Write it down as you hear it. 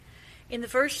In the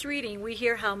first reading, we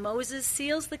hear how Moses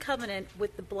seals the covenant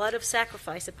with the blood of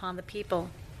sacrifice upon the people.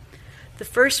 The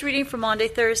first reading for Maundy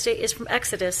Thursday is from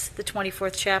Exodus, the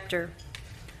 24th chapter.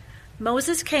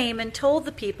 Moses came and told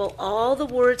the people all the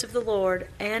words of the Lord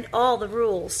and all the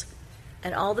rules.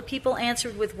 And all the people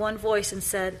answered with one voice and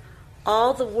said,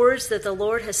 "All the words that the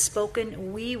Lord has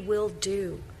spoken, we will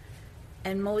do."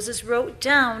 And Moses wrote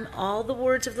down all the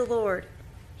words of the Lord.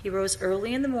 He rose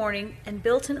early in the morning and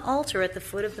built an altar at the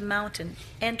foot of the mountain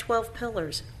and 12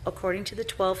 pillars, according to the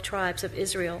 12 tribes of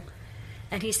Israel.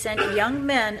 And he sent young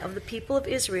men of the people of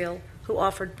Israel who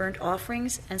offered burnt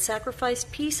offerings and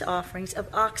sacrificed peace offerings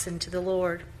of oxen to the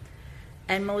Lord.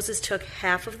 And Moses took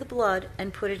half of the blood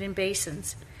and put it in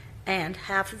basins, and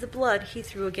half of the blood he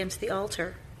threw against the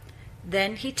altar.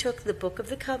 Then he took the book of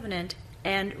the covenant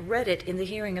and read it in the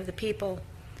hearing of the people.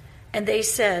 And they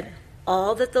said,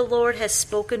 "All that the Lord has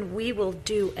spoken we will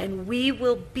do, and we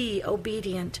will be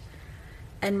obedient."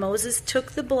 And Moses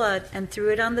took the blood and threw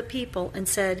it on the people and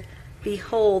said,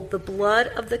 "Behold, the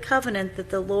blood of the covenant that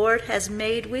the Lord has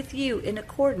made with you in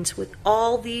accordance with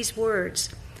all these words."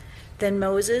 Then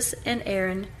Moses and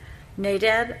Aaron,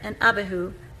 Nadab and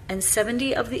Abihu, and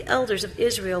 70 of the elders of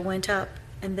Israel went up,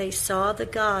 and they saw the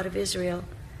God of Israel.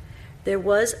 There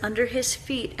was under his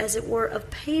feet, as it were, a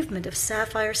pavement of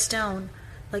sapphire stone,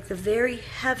 like the very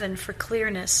heaven for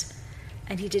clearness.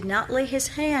 And he did not lay his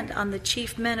hand on the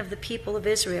chief men of the people of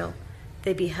Israel.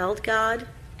 They beheld God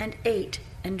and ate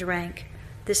and drank.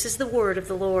 This is the word of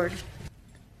the Lord.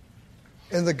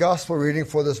 In the gospel reading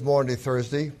for this Maundy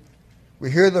Thursday,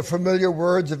 we hear the familiar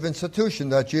words of institution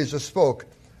that Jesus spoke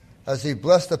as he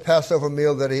blessed the Passover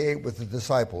meal that he ate with the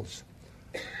disciples.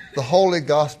 The Holy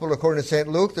Gospel according to St.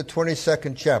 Luke, the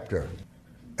 22nd chapter.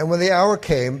 And when the hour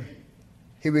came,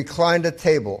 he reclined at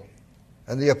table,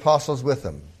 and the apostles with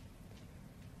him.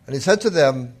 And he said to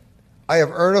them, "I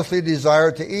have earnestly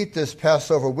desired to eat this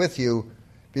Passover with you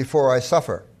before I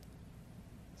suffer.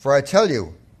 For I tell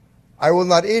you, I will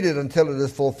not eat it until it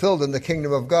is fulfilled in the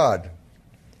kingdom of God."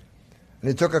 And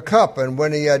he took a cup, and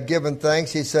when he had given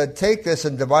thanks, he said, "Take this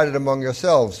and divide it among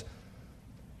yourselves.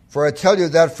 For I tell you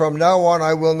that from now on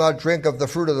I will not drink of the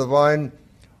fruit of the vine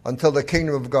until the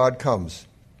kingdom of God comes."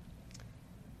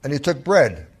 And he took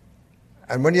bread,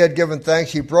 and when he had given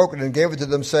thanks, he broke it and gave it to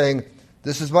them, saying,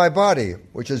 "This is my body,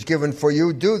 which is given for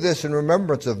you. Do this in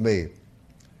remembrance of me."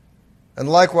 And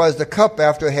likewise the cup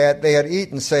after they had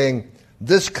eaten, saying,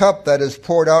 "This cup that is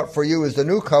poured out for you is the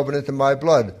new covenant in my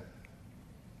blood.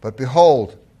 But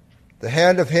behold, the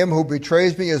hand of him who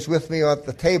betrays me is with me at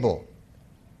the table.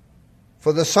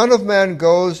 For the Son of Man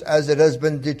goes as it has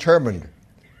been determined,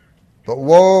 but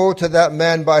woe to that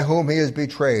man by whom he is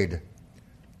betrayed."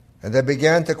 And they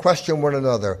began to question one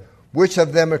another, which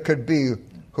of them it could be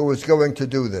who was going to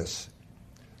do this.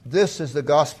 This is the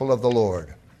gospel of the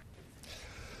Lord.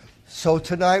 So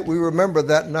tonight we remember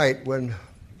that night when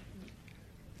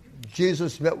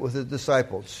Jesus met with his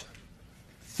disciples.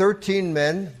 13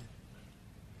 men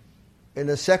in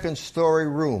a second-story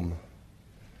room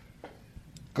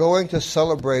going to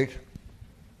celebrate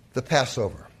the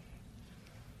Passover.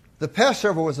 The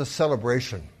Passover was a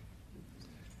celebration.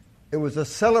 It was a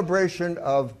celebration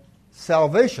of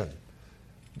salvation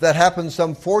that happened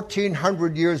some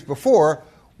 1,400 years before,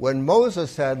 when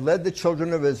Moses had led the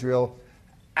children of Israel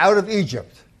out of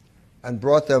Egypt and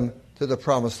brought them to the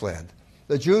Promised Land.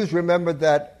 The Jews remembered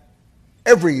that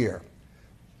every year.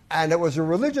 And it was a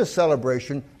religious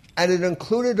celebration, and it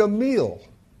included a meal.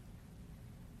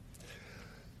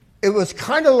 It was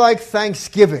kind of like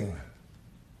Thanksgiving.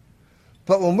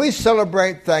 But when we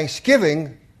celebrate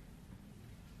Thanksgiving,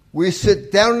 we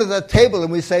sit down at the table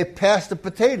and we say, "Pass the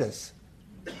potatoes."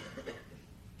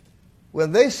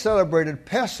 When they celebrated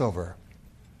Passover,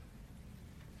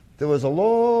 there was a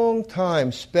long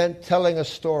time spent telling a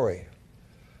story.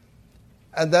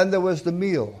 And then there was the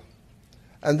meal.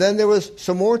 And then there was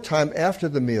some more time after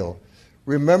the meal,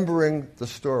 remembering the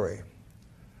story.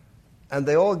 And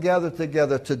they all gathered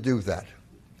together to do that.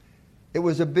 It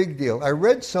was a big deal. I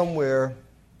read somewhere,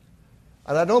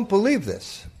 and I don't believe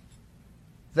this,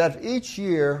 that each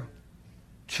year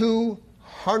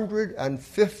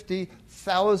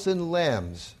 250,000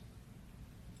 lambs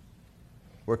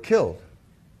were killed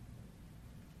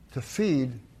to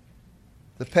feed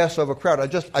the Passover crowd. I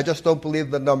just don't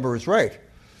believe the number is right.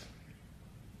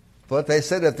 But they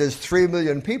said if there's 3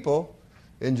 million people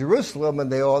in Jerusalem and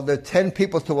they're 10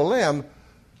 people to a lamb,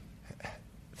 it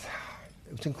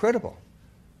was incredible.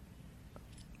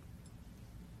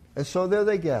 And so there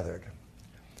they gathered.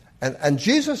 And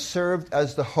Jesus served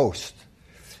as the host.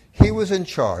 He was in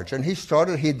charge, and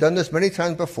he'd done this many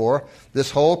times before, this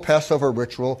whole Passover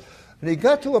ritual. And he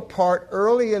got to a part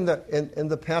early in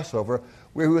the Passover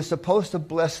where he was supposed to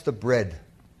bless the bread.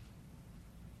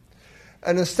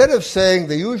 And instead of saying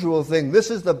the usual thing, this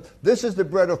is the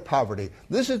bread of poverty,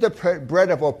 this is the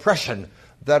bread of oppression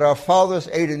that our fathers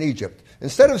ate in Egypt,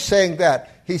 instead of saying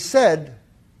that, he said,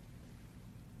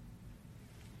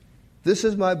 this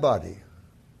is my body,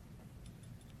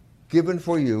 given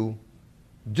for you.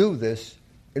 Do this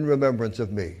in remembrance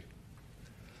of me.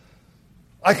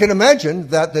 I can imagine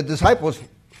that the disciples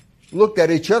looked at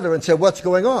each other and said, what's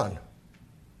going on?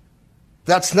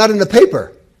 That's not in the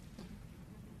paper.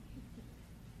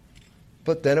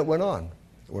 But then it went on.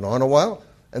 It went on a while,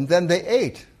 and then they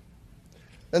ate.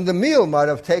 And the meal might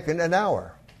have taken an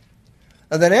hour.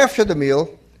 And then after the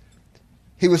meal,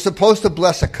 he was supposed to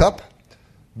bless a cup.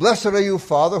 Blessed are you,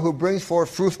 Father, who brings forth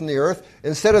fruit from the earth.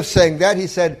 Instead of saying that,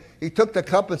 he took the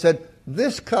cup and said,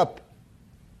 this cup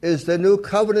is the new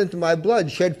covenant in my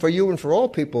blood, shed for you and for all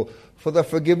people, for the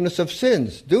forgiveness of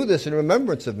sins. Do this in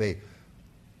remembrance of me.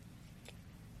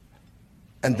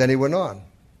 And then he went on.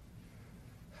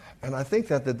 And I think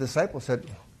that the disciples said,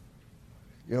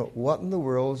 what in the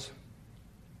world's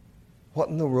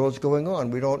going on?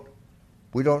 We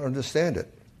don't understand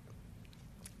it.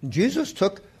 Jesus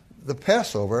took the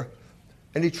Passover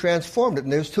and he transformed it.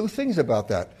 And there's two things about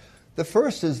that. The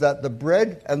first is that the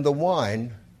bread and the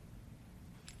wine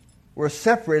were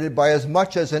separated by as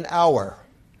much as an hour,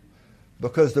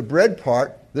 because the bread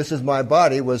part, this is my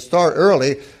body, was start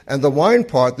early, and the wine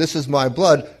part, this is my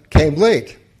blood, came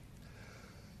late.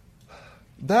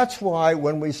 That's why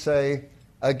when we say,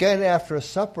 again after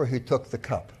supper he took the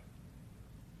cup,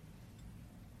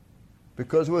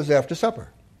 because it was after supper.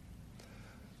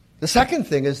 The second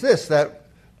thing is this, that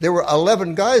there were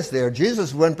 11 guys there.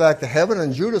 Jesus went back to heaven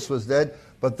and Judas was dead,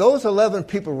 but those 11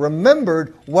 people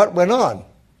remembered what went on.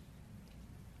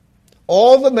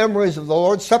 All the memories of the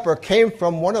Lord's Supper came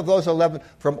from all of those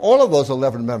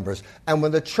 11 members. And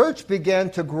when the church began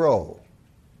to grow,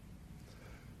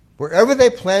 wherever they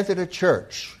planted a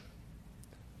church,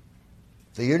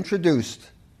 they introduced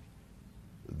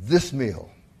this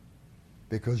meal,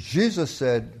 because Jesus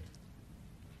said,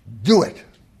 do it.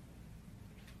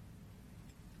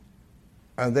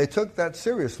 And they took that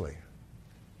seriously.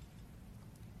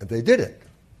 And they did it.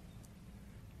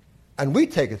 And we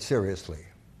take it seriously.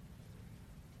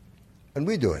 And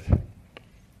we do it.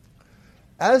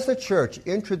 As the church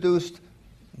introduced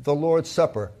the Lord's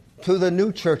Supper to the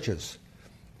new churches,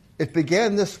 it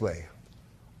began this way.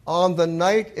 On the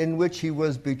night in which he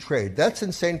was betrayed. That's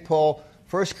in St. Paul,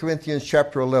 1 Corinthians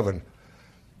chapter 11.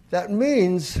 That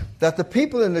means that the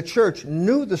people in the church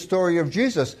knew the story of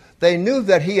Jesus. They knew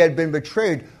that he had been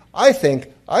betrayed. I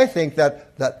think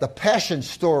that the Passion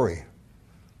story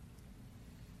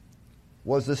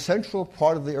was the central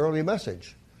part of the early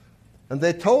message. And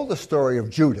they told the story of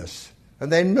Judas. And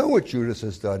they know what Judas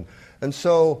has done. And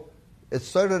so it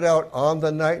started out on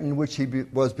the night in which he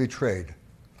was betrayed.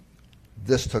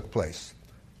 This took place.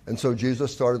 And so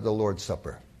Jesus started the Lord's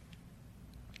Supper.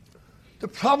 The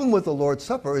problem with the Lord's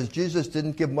Supper is Jesus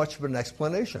didn't give much of an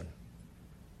explanation.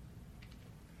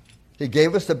 He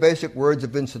gave us the basic words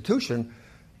of institution,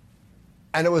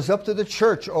 and it was up to the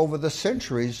church over the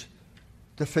centuries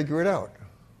to figure it out.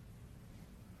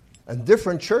 And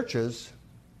different churches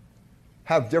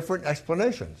have different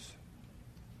explanations.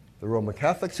 The Roman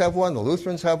Catholics have one, the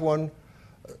Lutherans have one.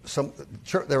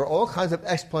 There are all kinds of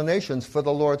explanations for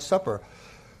the Lord's Supper.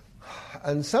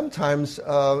 And sometimes,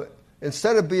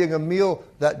 instead of being a meal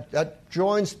that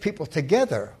joins people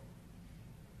together,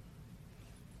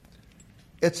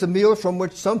 it's a meal from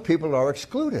which some people are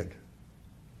excluded.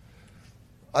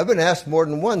 I've been asked more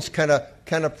than once, can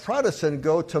a Protestant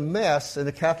go to Mass in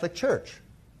the Catholic Church?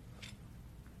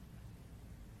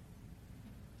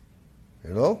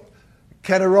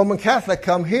 Can a Roman Catholic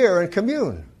come here and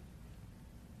commune?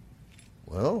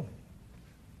 Well,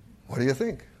 what do you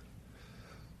think?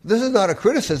 This is not a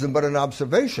criticism, but an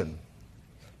observation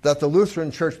that the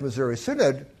Lutheran Church Missouri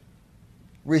Synod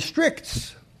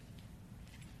restricts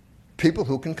people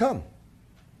who can come.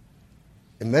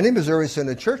 In many Missouri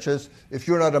Synod churches, if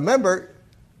you're not a member,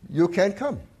 you can't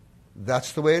come.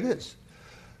 That's the way it is.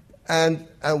 And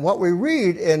what we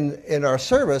read in our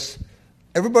service,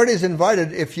 everybody's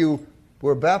invited. If you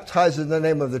were baptized in the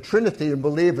name of the Trinity and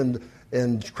believe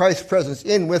in Christ's presence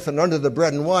in, with, and under the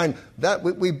bread and wine, that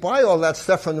we buy all that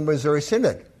stuff from the Missouri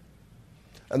Synod.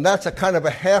 And that's a kind of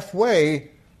a halfway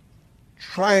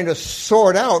trying to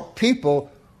sort out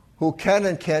people who can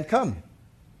and can't come.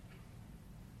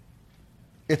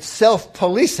 It's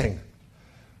self-policing.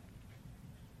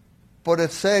 But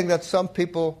it's saying that some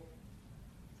people,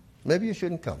 maybe you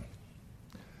shouldn't come.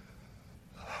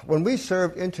 when we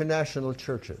served international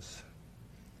churches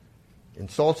in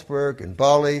Salzburg, in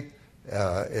Bali,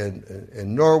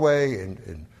 in Norway,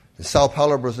 in Sao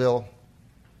Paulo, Brazil,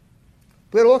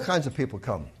 we had all kinds of people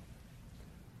come.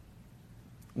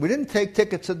 We didn't take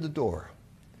tickets at the door.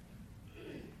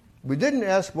 We didn't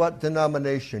ask what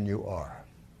denomination you are.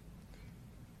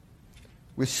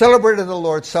 We celebrated the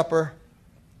Lord's Supper,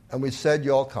 and we said,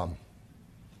 you all come.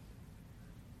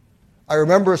 I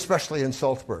remember especially in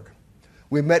Salzburg,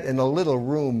 we met in a little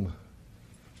room,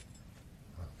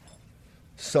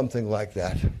 something like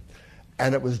that.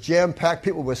 And it was jam-packed.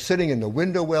 People were sitting in the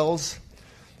window wells.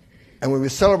 And when we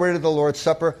celebrated the Lord's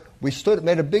Supper, we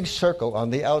made a big circle on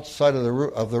the outside of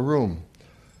the room.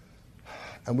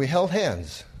 And we held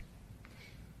hands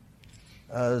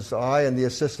as I and the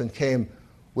assistant came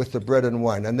with the bread and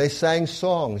wine. And they sang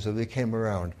songs as they came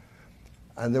around.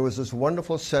 And there was this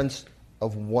wonderful sense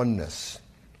of oneness.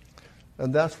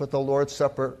 And that's what the Lord's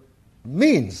Supper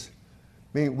means.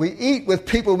 I mean, we eat with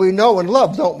people we know and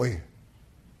love, don't we?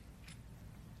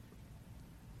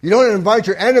 You don't invite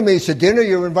your enemies to dinner,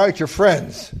 you invite your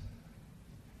friends.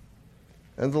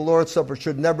 And the Lord's Supper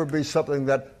should never be something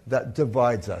that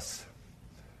divides us.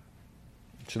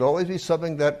 It should always be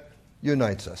something that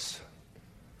unites us.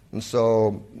 And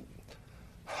so,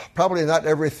 probably not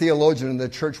every theologian in the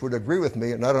church would agree with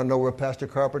me, and I don't know where Pastor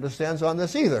Carpenter stands on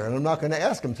this either, and I'm not going to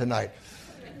ask him tonight.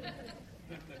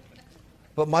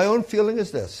 But my own feeling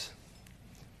is this.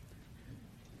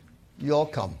 You all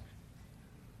come.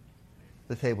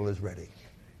 The table is ready.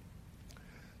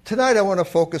 Tonight I want to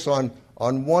focus on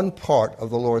one part of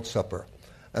the Lord's Supper,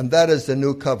 and that is the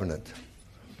New Covenant.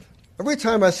 Every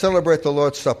time I celebrate the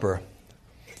Lord's Supper,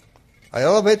 I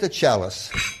elevate the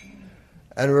chalice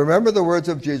and remember the words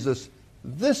of Jesus,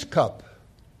 this cup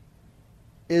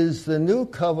is the new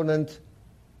covenant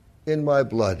in my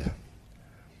blood.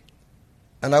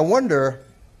 And I wonder,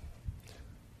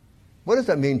 what does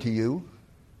that mean to you?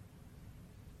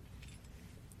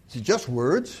 Is it just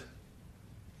words?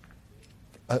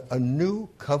 A new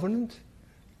covenant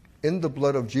in the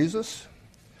blood of Jesus?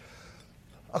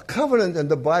 A covenant in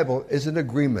the Bible is an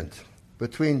agreement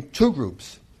between two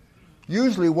groups.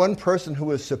 Usually one person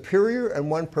who is superior and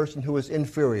one person who is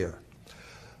inferior.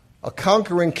 A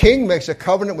conquering king makes a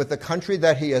covenant with the country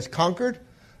that he has conquered,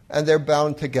 and they're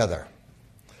bound together.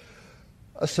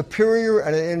 A superior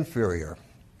and an inferior.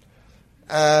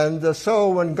 And so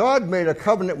when God made a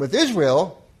covenant with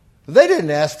Israel, they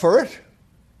didn't ask for it.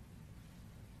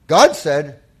 God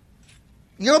said,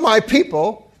 you're my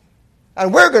people,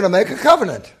 and we're going to make a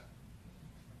covenant.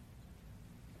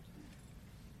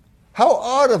 How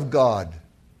odd of God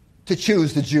to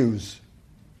choose the Jews.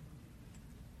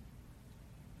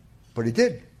 But he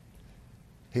did.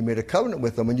 He made a covenant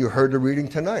with them, and you heard the reading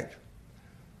tonight.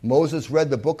 Moses read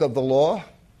the book of the law,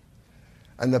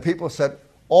 and the people said,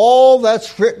 all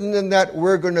that's written in that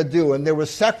we're going to do. And there were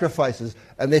sacrifices.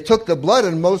 And they took the blood,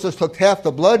 and Moses took half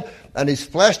the blood, and he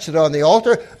splashed it on the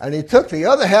altar, and he took the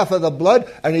other half of the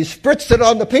blood, and he spritzed it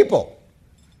on the people.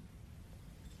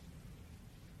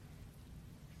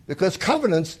 Because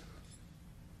covenants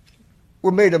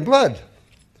were made in blood.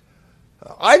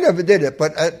 I never did it,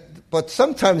 but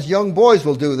sometimes young boys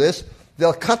will do this.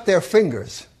 They'll cut their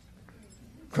fingers.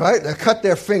 Right? They'll cut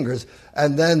their fingers,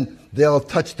 and then they'll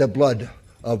touch the blood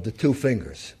of the two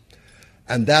fingers.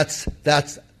 And that's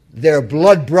their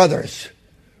blood brothers.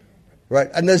 Right?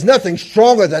 And there's nothing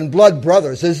stronger than blood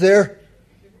brothers, is there?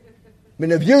 I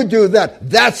mean, if you do that,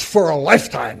 that's for a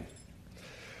lifetime.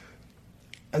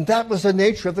 And that was the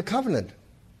nature of the covenant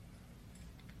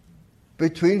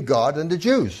between God and the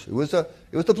Jews. It was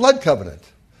the blood covenant.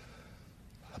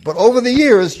 But over the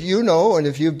years, you know, and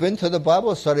if you've been to the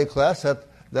Bible study class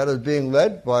that is being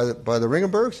led by the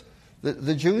Ringenbergs,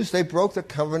 the Jews, they broke the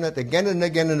covenant again and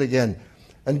again and again.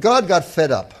 And God got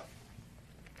fed up.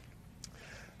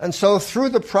 And so through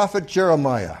the prophet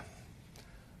Jeremiah,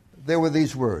 there were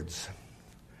these words.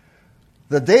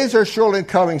 The days are surely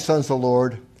coming, sons of the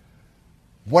Lord,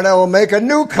 when I will make a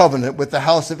new covenant with the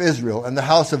house of Israel and the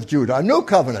house of Judah. A new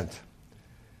covenant.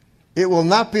 It will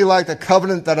not be like the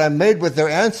covenant that I made with their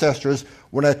ancestors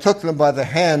when I took them by the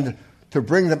hand to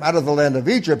bring them out of the land of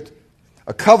Egypt,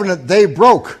 a covenant they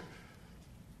broke,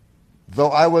 though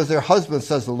I was their husband,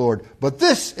 says the Lord. But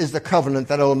this is the covenant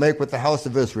that I will make with the house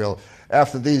of Israel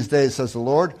after these days, says the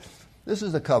Lord. This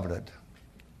is the covenant.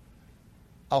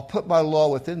 I'll put my law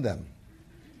within them,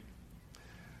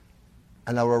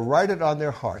 and I will write it on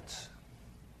their hearts.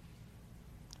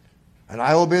 And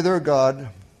I will be their God,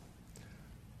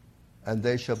 and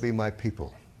they shall be my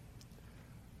people.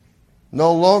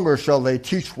 No longer shall they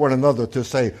teach one another to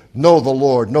say, know the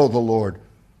Lord,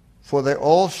 For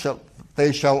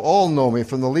they shall all know me,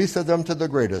 from the least of them to the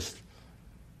greatest,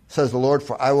 says the Lord,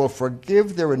 for I will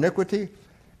forgive their iniquity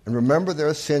and remember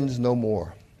their sins no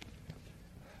more.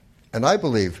 And I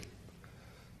believe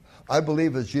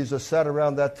as Jesus sat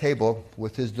around that table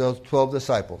with his 12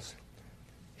 disciples,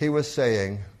 he was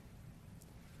saying,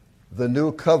 the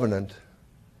new covenant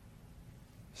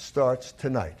starts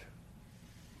tonight.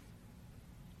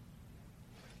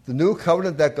 The new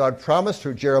covenant that God promised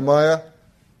through Jeremiah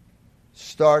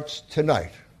starts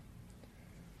tonight.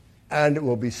 And it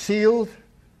will be sealed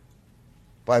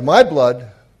by my blood,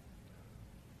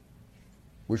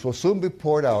 which will soon be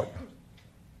poured out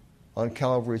on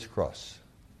Calvary's cross.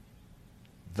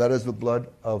 That is the blood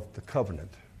of the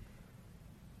covenant,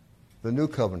 the new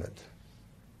covenant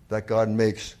that God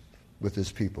makes with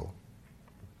his people.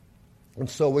 And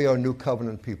so we are new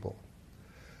covenant people.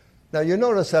 Now you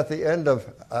notice at the end of,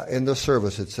 in the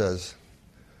service it says,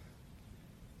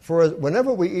 for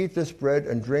whenever we eat this bread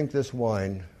and drink this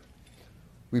wine,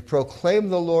 we proclaim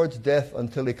the Lord's death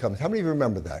until he comes. How many of you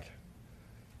remember that?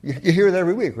 You hear it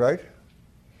every week, right?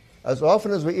 As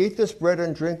often as we eat this bread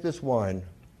and drink this wine,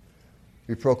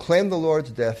 we proclaim the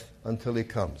Lord's death until he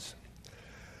comes.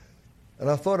 And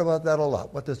I've thought about that a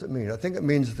lot. What does it mean? I think it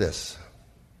means this.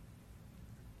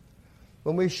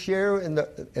 When we share in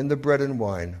the bread and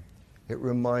wine, it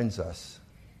reminds us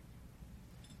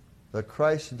that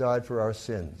Christ died for our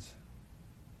sins.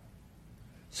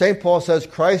 St. Paul says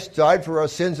Christ died for our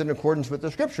sins in accordance with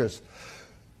the Scriptures.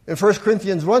 In 1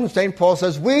 Corinthians 1, St. Paul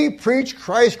says, we preach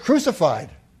Christ crucified.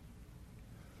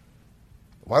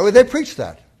 Why would they preach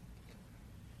that?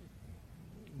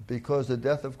 Because the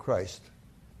death of Christ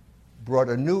brought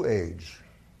a new age,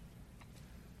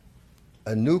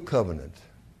 a new covenant,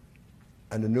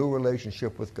 and a new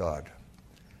relationship with God.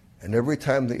 And every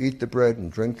time they eat the bread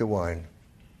and drink the wine,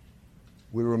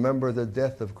 we remember the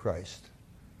death of Christ,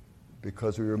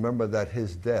 because we remember that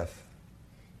his death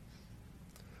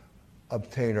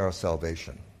obtained our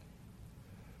salvation.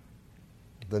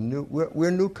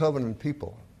 We're new covenant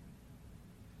people.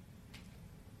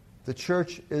 The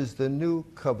church is the new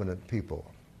covenant people.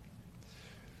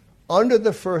 Under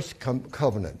the first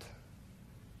covenant,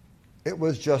 it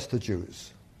was just the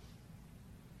Jews.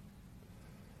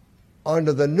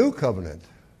 Under the new covenant,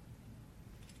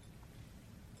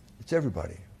 it's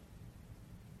everybody.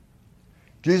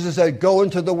 Jesus said, go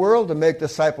into the world and make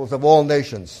disciples of all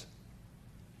nations.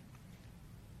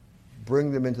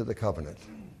 Bring them into the covenant.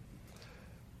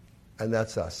 And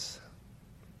that's us.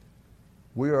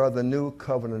 We are the new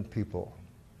covenant people.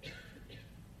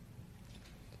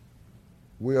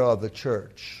 We are the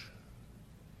church.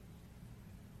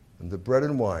 And the bread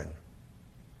and wine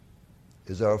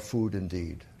is our food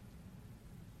indeed.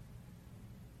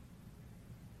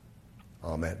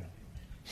 Amen.